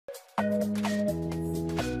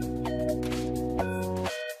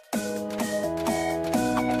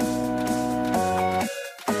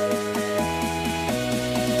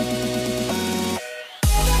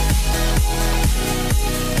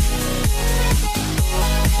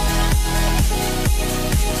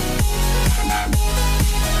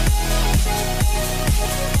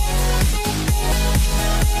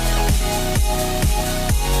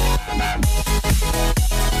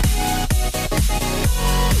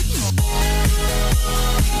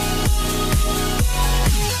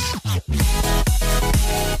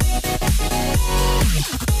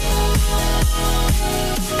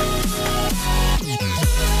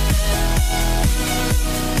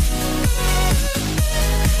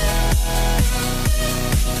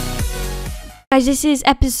Guys, this is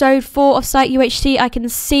episode 4 of Sike UHC. I can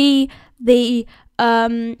see the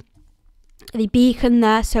beacon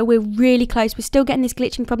there, so we're really close. We're still getting this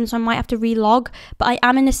glitching problem, so I might have to relog, but I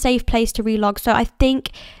am in a safe place to relog, so I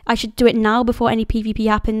think I should do it now before any PvP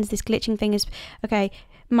happens. This glitching thing is okay.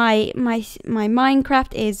 My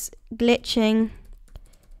Minecraft is glitching.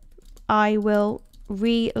 I will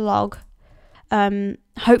relog.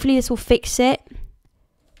 Hopefully this will fix it.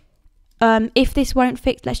 If this won't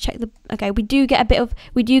fix, let's check the. Okay, we do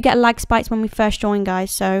get lag spikes when we first join,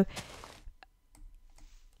 guys. So,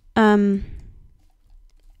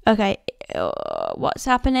 okay, what's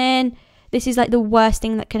happening? This is like the worst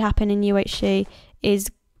thing that could happen in UHC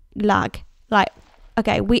is lag. Like,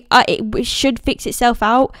 okay, it should fix itself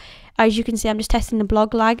out. As you can see, I'm just testing the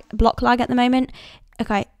block lag at the moment.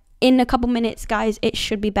 Okay, in a couple minutes, guys, it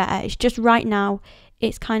should be better. It's just right now,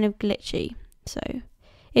 it's kind of glitchy. So.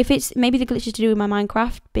 If it's maybe the glitch is to do with my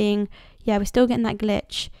Minecraft being, yeah, we're still getting that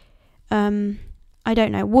glitch. I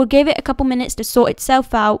don't know. We'll give it a couple minutes to sort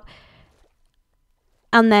itself out.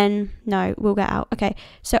 And then, no, we'll get out. Okay,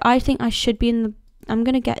 so I think I should be in the, I'm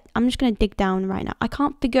just going to dig down right now. I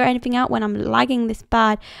can't figure anything out when I'm lagging this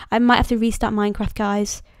bad. I might have to restart Minecraft,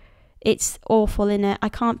 guys. It's awful, innit? I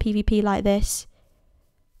can't PvP like this.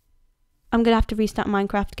 I'm going to have to restart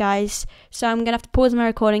Minecraft, guys. So I'm going to have to pause my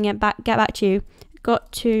recording and get back to you.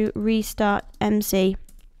 Got to restart MC.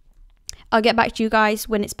 I'll get back to you guys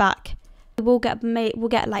when it's back. We'll get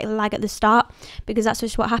like lag at the start because that's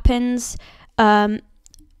just what happens. We're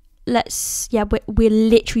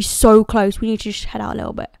literally so close. We need to just head out a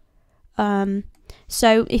little bit.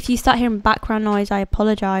 So if you start hearing background noise, I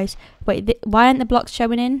apologize. Wait, why aren't the blocks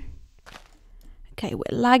showing in? Okay, we're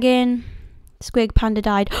lagging. Squig Panda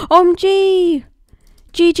died. OMG!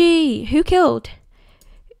 GG! Who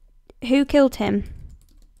killed him?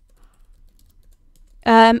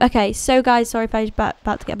 Okay, so guys, sorry if I was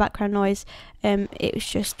about to get background noise. It was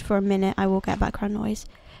just for a minute. I will get background noise.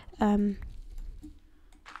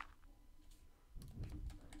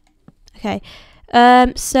 Okay.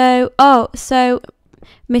 So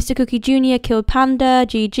Mr. Cookie Jr. killed Panda.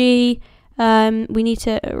 GG. We need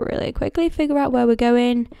to really quickly figure out where we're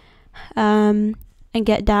going. And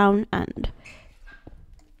get down and.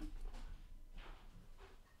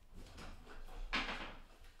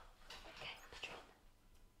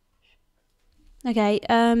 Okay,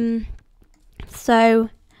 so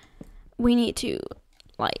we need to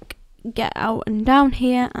like get out and down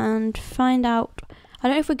here and find out. I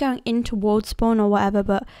don't know if we're going in towards spawn or whatever,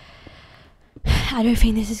 but I don't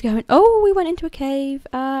think this is going. Oh, we went into a cave.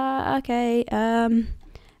 Okay.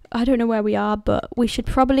 I don't know where we are, but we should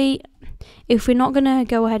probably, if we're not gonna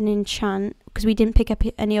go ahead and enchant because we didn't pick up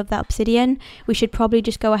any of that obsidian, we should probably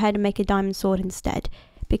just go ahead and make a diamond sword instead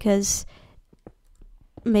because.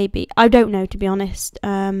 Maybe I don't know, to be honest.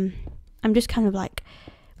 I'm just kind of like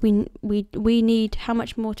we need how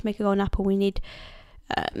much more to make a golden apple? We need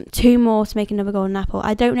 2 more to make another golden apple.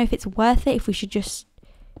 I don't know if it's worth it, if we should just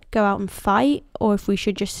go out and fight or if we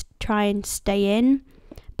should just try and stay in,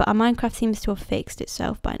 but our Minecraft seems to have fixed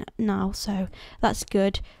itself by now, so that's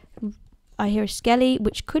good. I hear a skelly,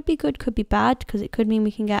 which could be good, could be bad, because it could mean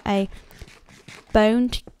we can get a bone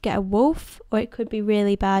to get a wolf, or it could be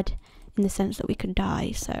really bad in the sense that we could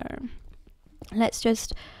die. So let's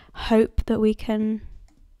just hope that we can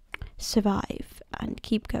survive and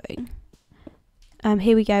keep going.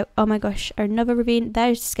 Here we go. Oh my gosh, another ravine.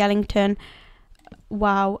 There's skeleton.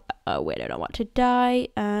 Wow. Oh, we don't know what to die.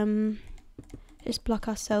 Just block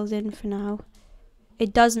ourselves in for now.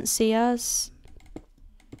 It doesn't see us.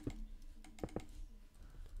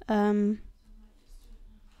 Let's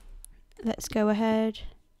go ahead.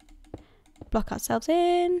 Block ourselves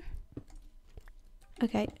in.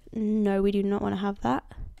 Okay, no, we do not want to have that.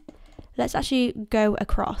 Let's actually go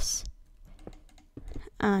across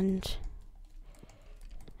and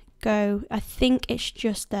go. I think it's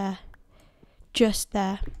just there. Just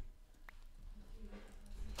there.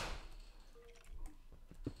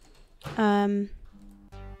 So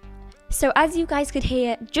as you guys could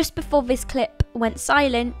hear, just before this clip went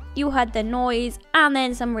silent, you heard the noise and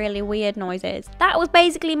then some really weird noises. That was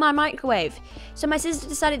basically my microwave. So my sister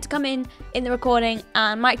decided to come in the recording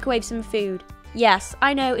and microwave some food. Yes,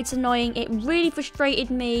 I know, it's annoying. It really frustrated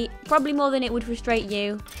me, probably more than it would frustrate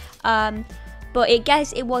you. But I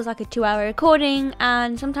guess it was like a 2-hour recording,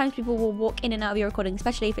 and sometimes people will walk in and out of your recording,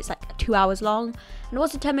 especially if it's like 2 hours long. And I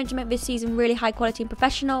was determined to make this season really high quality and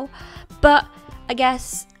professional, but I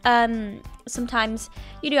guess sometimes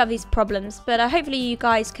you do have these problems. But hopefully you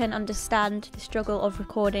guys can understand the struggle of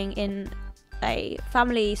recording in a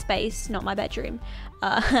family space, not my bedroom.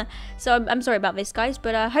 So I'm sorry about this, guys,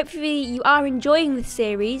 but hopefully you are enjoying this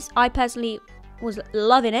series. I personally was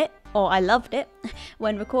loving it, or I loved it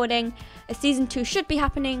when recording. Season 2 should be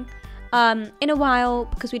happening in a while,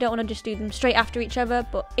 because we don't want to just do them straight after each other,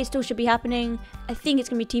 but it still should be happening. I think it's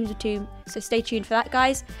going to be teams of 2, so stay tuned for that,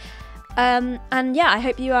 guys. And yeah, I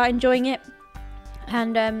hope you are enjoying it.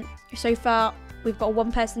 And so far we've got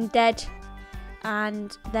 1 person dead,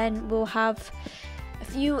 and then we'll have a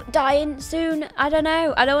few dying soon. I don't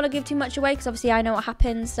know, I don't want to give too much away because obviously I know what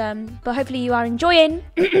happens, but hopefully you are enjoying.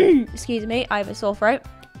 Excuse me, I have a sore throat.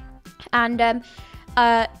 And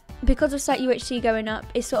because of Sike UHC going up,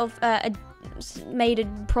 it's sort of made a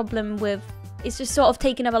problem with, it's just sort of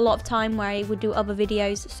taken up a lot of time where I would do other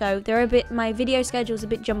videos. So they're my video schedule's a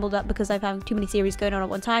bit jumbled up because I've had too many series going on at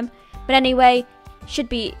one time. But anyway, should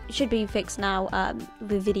be fixed now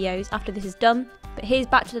with videos after this is done. But here's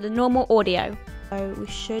back to the normal audio. So we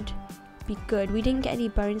should be good. We didn't get any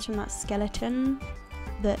bones from that skeleton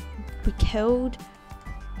that we killed,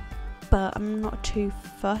 but I'm not too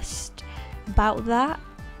fussed about that.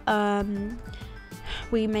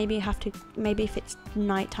 We maybe have to, maybe if it's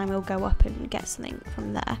nighttime we'll go up and get something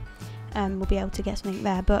from there. We'll be able to get something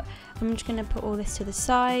there, but I'm just going to put all this to the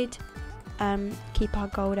side, keep our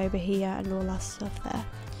gold over here and all our stuff there.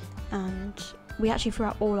 And we actually threw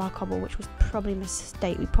out all our cobble, which was probably a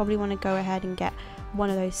mistake. We probably want to go ahead and get one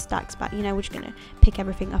of those stacks back. You know, we're just going to pick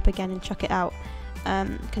everything up again and chuck it out,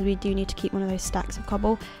 because we do need to keep one of those stacks of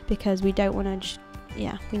cobble, because we don't want to just,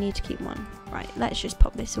 yeah, we need to keep one. Right, let's just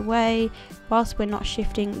pop this away. Whilst we're not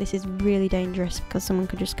shifting, this is really dangerous because someone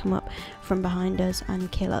could just come up from behind us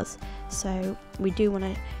and kill us. So we do want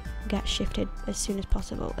to get shifted as soon as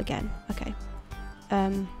possible again. Okay.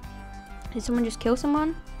 Did someone just kill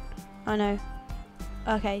someone? Oh no.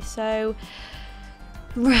 Okay, so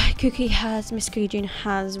Cookie has, Miss Cookie Jr.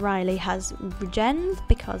 has, Riley has regen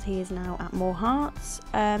because he is now at more hearts.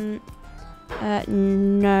 No,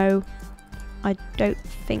 I don't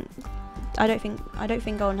think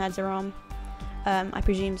golden heads are on. I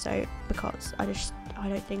presume so, because I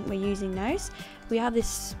don't think we're using those. We have this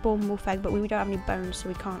spawn wolf egg, but we don't have any bones, so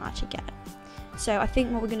we can't actually get it. So I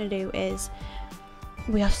think what we're gonna do is,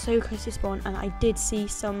 we are so close to spawn, and I did see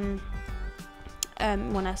some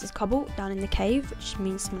one else's cobble down in the cave, which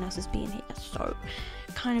means someone else is being here. So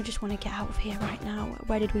kind of just want to get out of here right now.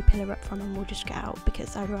 Where did we pillar up from? And we'll just get out,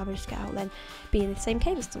 because I'd rather just get out than be in the same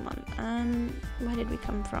cave as someone. Where did we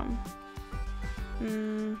come from?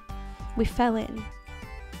 We fell in.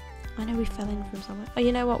 I know we fell in from somewhere. Oh,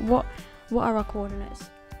 you know what? What are our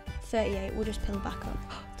coordinates? 38. We'll just pillar back up.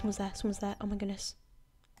 Someone's there. Someone's there. Oh my goodness.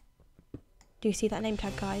 Do you see that name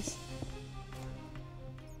tag, guys?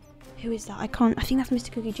 Who is that? I can't. I think that's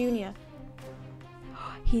Mr. Cookie Jr.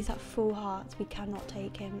 He's at full hearts. We cannot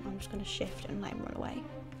take him. I'm just going to shift and let him run away.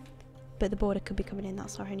 But the border could be coming in.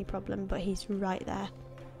 That's our only problem. But he's right there.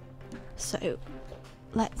 So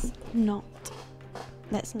let's not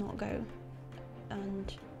go.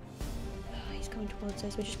 And he's coming towards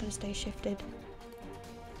us. We're just going to stay shifted.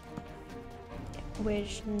 We're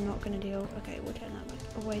just not going to deal. Okay, we'll turn that back.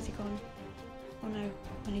 Oh, where's he gone? Oh no,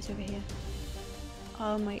 and he's over here.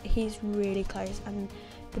 Oh my, he's really close, and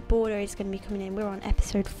the border is going to be coming in. We're on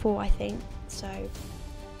episode 4, I think, so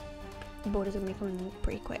the border's going to be coming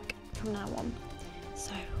pretty quick from now on.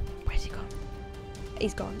 So, where's he gone?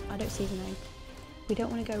 He's gone. I don't see his name. We don't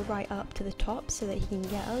want to go right up to the top so that he can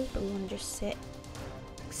get us, but we want to just sit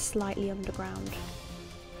slightly underground.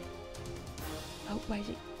 Oh, where is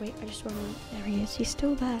he? Wait, I just want to... There he is. He's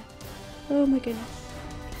still there. Oh my goodness.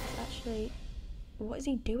 He's actually... What is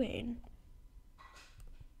he doing?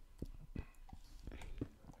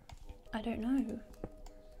 I don't know.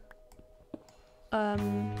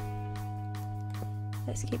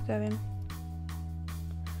 Let's keep going.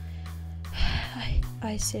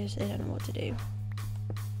 I seriously don't know what to do.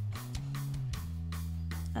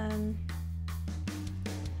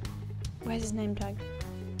 Where's his name tag?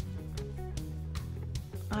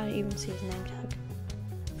 I don't even see his name tag.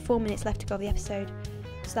 4 minutes left to go of the episode.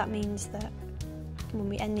 because that means that when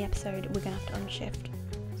we end the episode, we're going to have to unshift.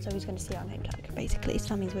 So he's going to see our name tag, basically. So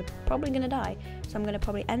that means we're probably going to die. So I'm going to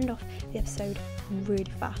probably end off the episode really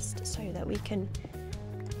fast so that we can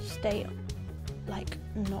stay, like,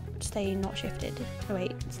 not shifted. Oh,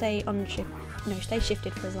 wait, stay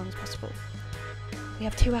shifted for as long as possible. We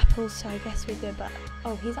have 2 apples, so I guess we're good, but,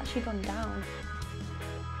 oh, he's actually gone down.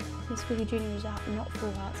 Miss Squeaky Jr. is not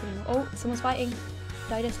full hearts anymore. Oh, someone's fighting.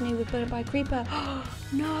 Die Destiny was burnt by a creeper.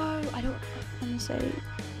 No, I want to say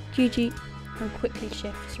GG. And quickly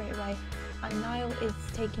shift straight away. And Niall is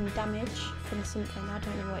taking damage from something. I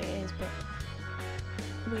don't know what it is, but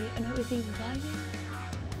I know it's even reviving.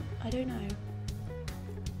 I don't know.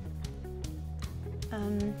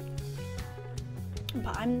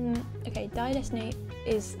 But I'm okay. Die Destiny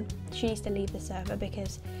she needs to leave the server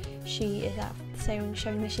because she is at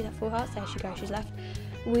showing that she's at full hearts. There she goes. She's left.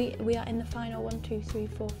 We are in the final 1, 2, 3,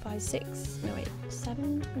 4, 5, 6. No wait,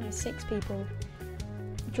 7. No, 6 people.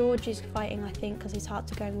 George is fighting, I think, because his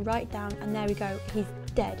hearts are going right down, and there we go, he's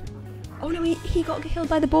dead. Oh no, he got killed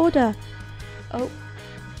by the border. Oh,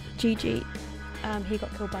 GG. He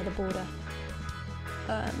got killed by the border.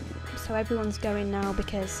 So everyone's going now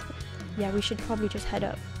because, yeah, we should probably just head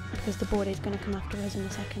up because the border is going to come after us in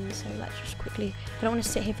a second. So let's just quickly. I don't want to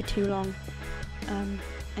sit here for too long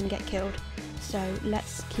and get killed. So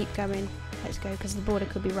let's keep going. Let's go because the border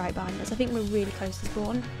could be right behind us. I think we're really close to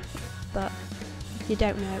spawn, but you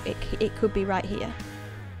don't know, it could be right here.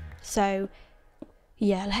 So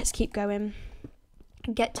yeah, let's keep going.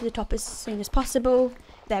 Get to the top as soon as possible.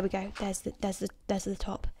 There we go. There's the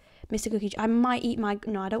top. Mr. Cookie. I might eat my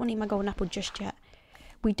I don't want to eat my golden apple just yet.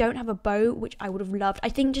 We don't have a bow, which I would have loved. I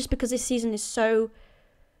think just because this season is so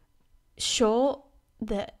short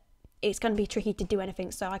that it's going to be tricky to do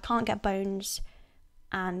anything. So I can't get bones.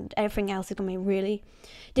 And everything else is going to be really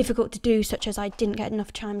difficult to do, such as I didn't get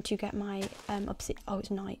enough time to get my oh,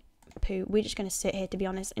 it's night. Poo. We're just going to sit here, to be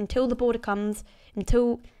honest, until the border comes,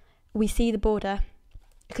 until we see the border.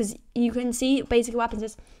 Because you can see, basically what happens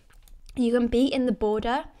is, you can be in the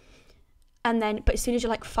border, and then, but as soon as you're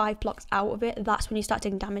like 5 blocks out of it, that's when you start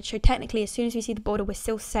taking damage. So technically, as soon as we see the border, we're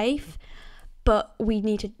still safe. But we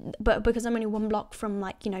need to, but because I'm only 1 block from,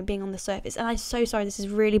 like, you know, being on the surface, and I'm so sorry, this is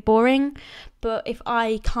really boring, but if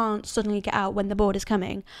I can't suddenly get out when the border's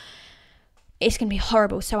coming, it's going to be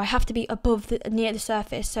horrible. So I have to be near the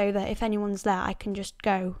surface so that if anyone's there, I can just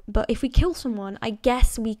go. But if we kill someone, I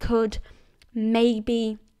guess we could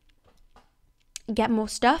maybe get more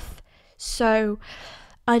stuff. So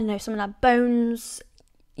I don't know, someone had bones.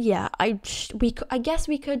 Yeah, I guess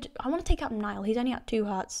we could. I want to take out Niall. He's only at 2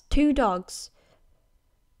 hearts. 2 dogs.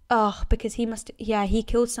 Oh, because he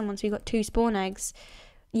killed someone, so we got 2 spawn eggs.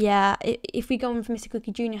 Yeah, if we go on for Mr.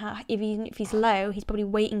 Cookie Jr., if he's low, he's probably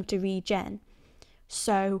waiting to regen.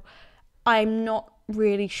 So I'm not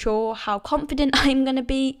really sure how confident I'm going to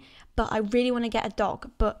be, but I really want to get a dog.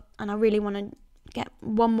 And I really want to get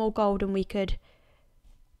 1 more gold, and we could.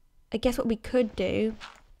 I guess what we could do.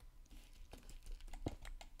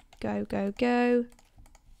 Go.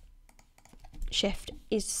 Shift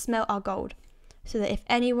is smelt our gold. So that if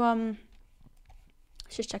anyone.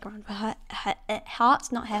 Let's just check around for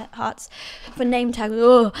hearts, not hearts. For name tags.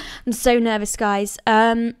 Oh, I'm so nervous, guys.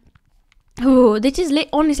 Oh, this is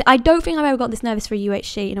honestly, I don't think I've ever got this nervous for a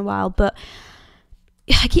UHC in a while, but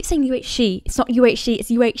I keep saying UHC. It's not UHC,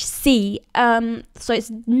 it's UHC. So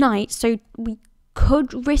it's night, so we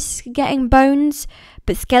could risk getting bones,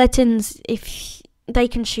 but skeletons, if they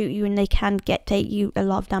can shoot you and they can take you a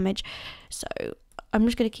lot of damage. So I'm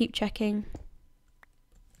just going to keep checking.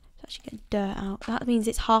 Let's actually get dirt out. That means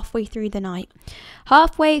it's halfway through the night.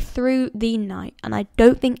 And I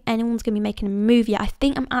don't think anyone's going to be making a move yet. I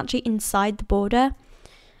think I'm actually inside the border.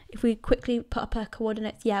 If we quickly put up our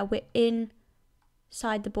coordinates, yeah, we're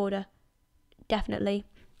inside the border. Definitely,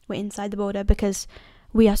 we're inside the border because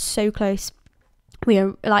we are so close.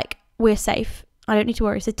 We're safe. I don't need to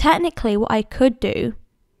worry. So technically what I could do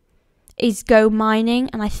is go mining,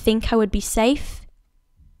 and I think I would be safe.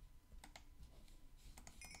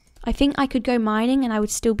 I think I could go mining and I would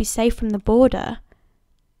still be safe from the border.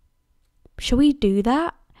 Shall we do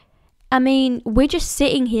that? I mean, we're just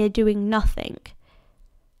sitting here doing nothing.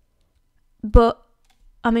 But,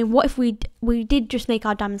 I mean, what if we did just make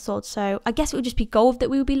our diamond sword? So I guess it would just be gold that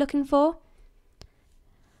we would be looking for.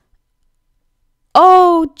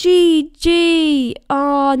 Oh, GG.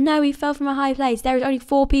 Oh, no, we fell from a high place. There is only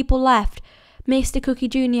 4 people left. Mr. Cookie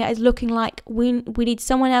Jr. is looking like we need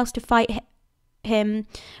someone else to fight him.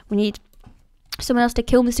 We need someone else to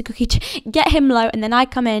kill Mr. Cookie to get him low, and then I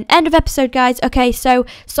come in. End of episode, guys. Okay, so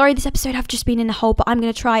sorry this episode I've just been in a hole, but I'm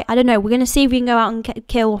going to try. I don't know. We're going to see if we can go out and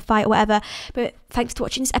kill or fight or whatever. But thanks for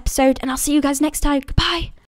watching this episode, and I'll see you guys next time. Goodbye.